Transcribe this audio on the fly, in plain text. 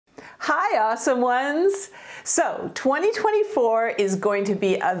Hi, awesome ones. So 2024 is going to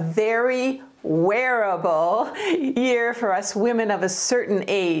be a very wearable year for us women of a certain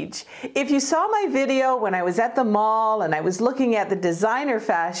age. If you saw my video when I was at the mall and I was looking at the designer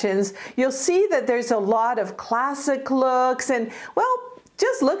fashions, you'll see that there's a lot of classic looks and, well,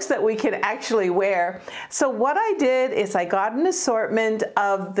 just looks that we can actually wear. So what I did is I got an assortment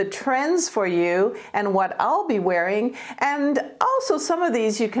of the trends for you and what I'll be wearing, and also some of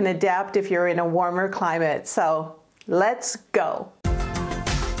these you can adapt if you're in a warmer climate. So let's go.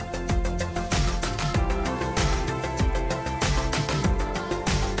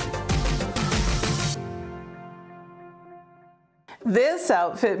 This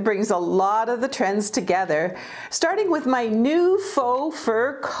outfit brings a lot of the trends together, starting with my new faux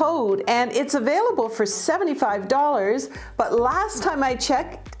fur coat, and it's available for $75, but last time I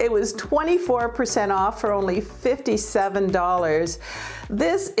checked it was 24% off for only $57.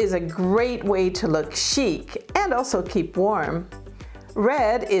 This is a great way to look chic and also keep warm.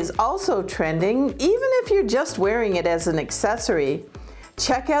 Red is also trending, even if you're just wearing it as an accessory.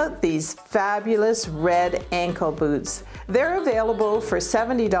 Check out these fabulous red ankle boots. They're available for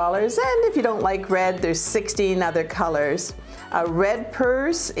 $70, and if you don't like red, there's 16 other colors. A red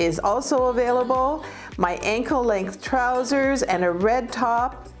purse is also available. My ankle length trousers and a red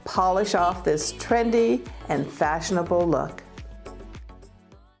top polish off this trendy and fashionable look.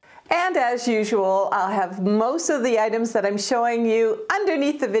 And as usual, I'll have most of the items that I'm showing you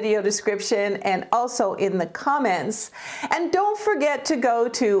underneath the video description and also in the comments. And don't forget to go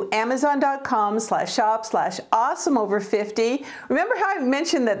to amazon.com/shop/awesomeover50. Remember how I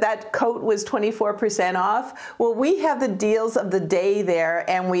mentioned that that coat was 24% off? Well, we have the deals of the day there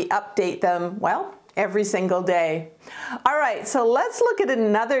and we update them, well, every single day. All right, so let's look at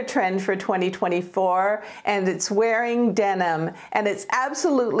another trend for 2024, and it's wearing denim. And it's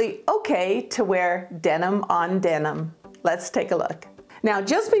absolutely okay to wear denim on denim. Let's take a look. Now,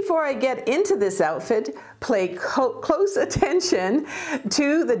 just before I get into this outfit, pay close attention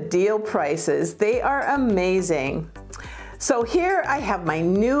to the deal prices. They are amazing. So here I have my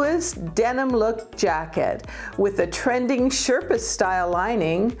newest denim look jacket with the trending Sherpa style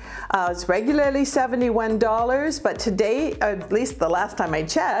lining. It's regularly $71, but today, at least the last time I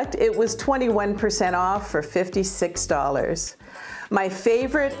checked, it was 21% off for $56. My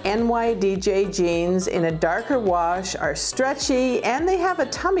favorite NYDJ jeans in a darker wash are stretchy and they have a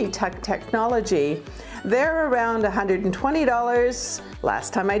tummy tuck technology. They're around $120.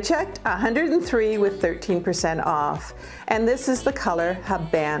 Last time I checked, $103 with 13% off. And this is the color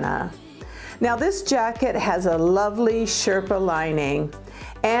Habana. Now this jacket has a lovely Sherpa lining.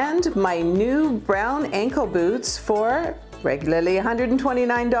 And my new brown ankle boots for regularly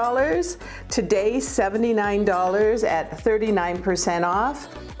 $129, today $79 at 39% off,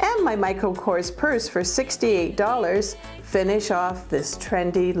 and my Michael Kors purse for $68 finish off this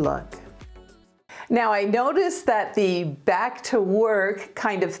trendy look. Now I noticed that the back to work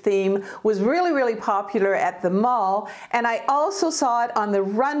kind of theme was really popular at the mall, and I also saw it on the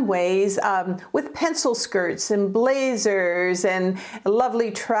runways with pencil skirts and blazers and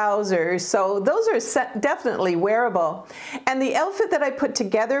lovely trousers. So those are definitely wearable. And the outfit that I put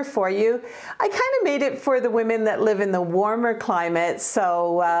together for you, I kind of made it for the women that live in the warmer climate.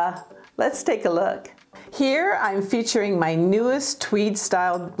 So let's take a look. Here I'm featuring my newest tweed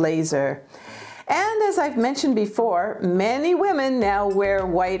styled blazer. And as I've mentioned before, many women now wear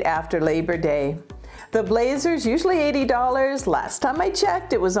white after Labor Day. The blazer's usually $80. Last time I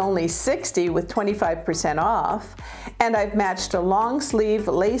checked, it was only $60 with 25% off. And I've matched a long sleeve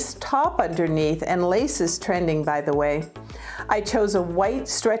lace top underneath, and lace is trending, by the way. I chose a white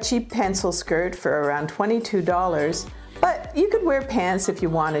stretchy pencil skirt for around $22, but you could wear pants if you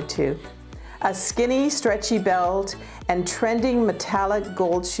wanted to. A skinny stretchy belt and trending metallic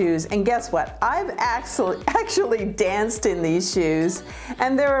gold shoes. And guess what? I've actually danced in these shoes,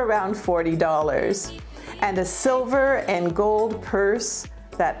 and they're around $40. And a silver and gold purse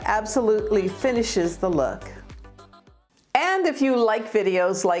that absolutely finishes the look. And if you like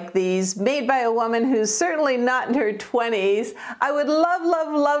videos like these made by a woman who's certainly not in her 20s, I would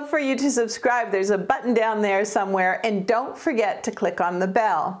love for you to subscribe. There's a button down there somewhere, and don't forget to click on the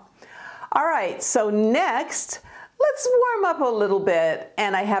bell. All right, so next, let's warm up a little bit,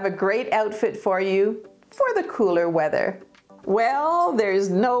 and I have a great outfit for you for the cooler weather. Well, there's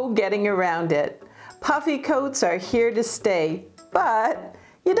no getting around it. Puffy coats are here to stay, but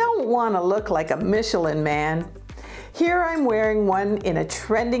you don't want to look like a Michelin man. Here I'm wearing one in a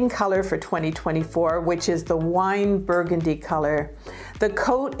trending color for 2024, which is the wine burgundy color. The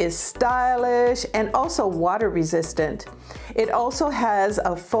coat is stylish and also water resistant. It also has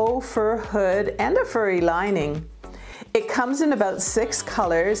a faux fur hood and a furry lining. It comes in about 6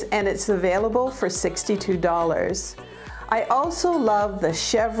 colors and it's available for $62. I also love the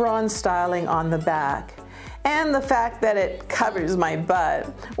chevron styling on the back and the fact that it covers my butt,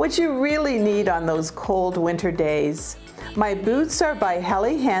 which you really need on those cold winter days. My boots are by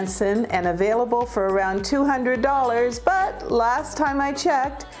Helly Hansen and available for around $200, but last time I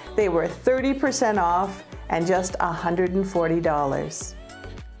checked, they were 30% off and just $140.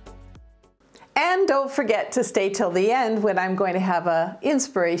 And don't forget to stay till the end when I'm going to have an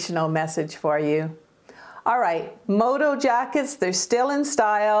inspirational message for you. All right, moto jackets, they're still in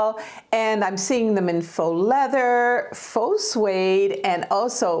style, and I'm seeing them in faux leather, faux suede, and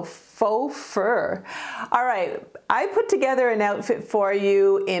also faux fur. All right, I put together an outfit for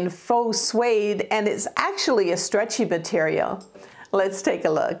you in faux suede, and it's actually a stretchy material. Let's take a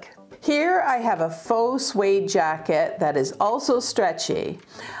look. Here I have a faux suede jacket that is also stretchy.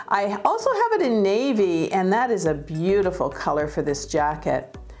 I also have it in navy, and that is a beautiful color for this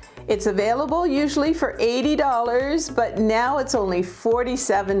jacket. It's available usually for $80, but now it's only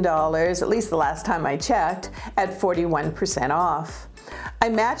 $47, at least the last time I checked, at 41% off. I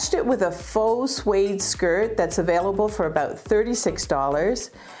matched it with a faux suede skirt that's available for about $36.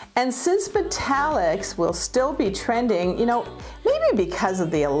 And since metallics will still be trending, you know, maybe because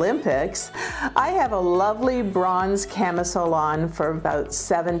of the Olympics, I have a lovely bronze camisole on for about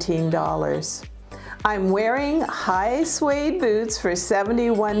 $17. I'm wearing high suede boots for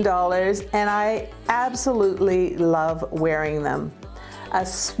 $71 and I absolutely love wearing them. A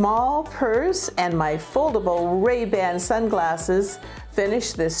small purse and my foldable Ray-Ban sunglasses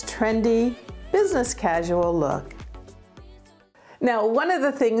finish this trendy business casual look. Now, one of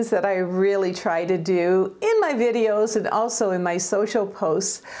the things that I really try to do in my videos and also in my social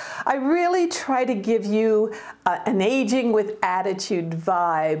posts, I really try to give you an aging with attitude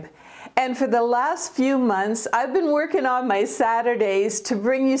vibe. And for the last few months, I've been working on my Saturdays to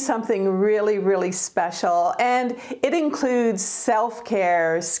bring you something really, really special. And it includes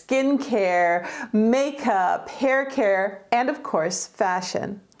self-care, skincare, makeup, hair care, and of course,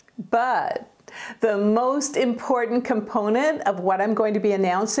 fashion. But the most important component of what I'm going to be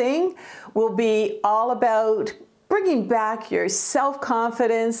announcing will be all about bringing back your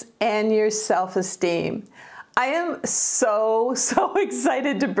self-confidence and your self-esteem. I am so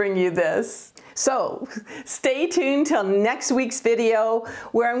excited to bring you this. So stay tuned till next week's video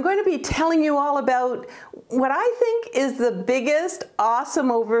where I'm going to be telling you all about what I think is the biggest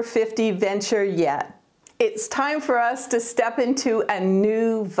awesome over 50 venture yet. It's time for us to step into a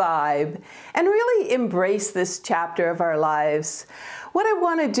new vibe and really embrace this chapter of our lives. What I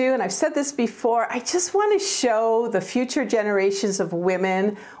want to do, and I've said this before, I just want to show the future generations of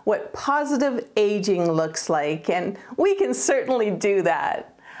women what positive aging looks like, and we can certainly do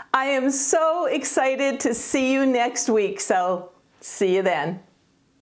that. I am so excited to see you next week, so see you then.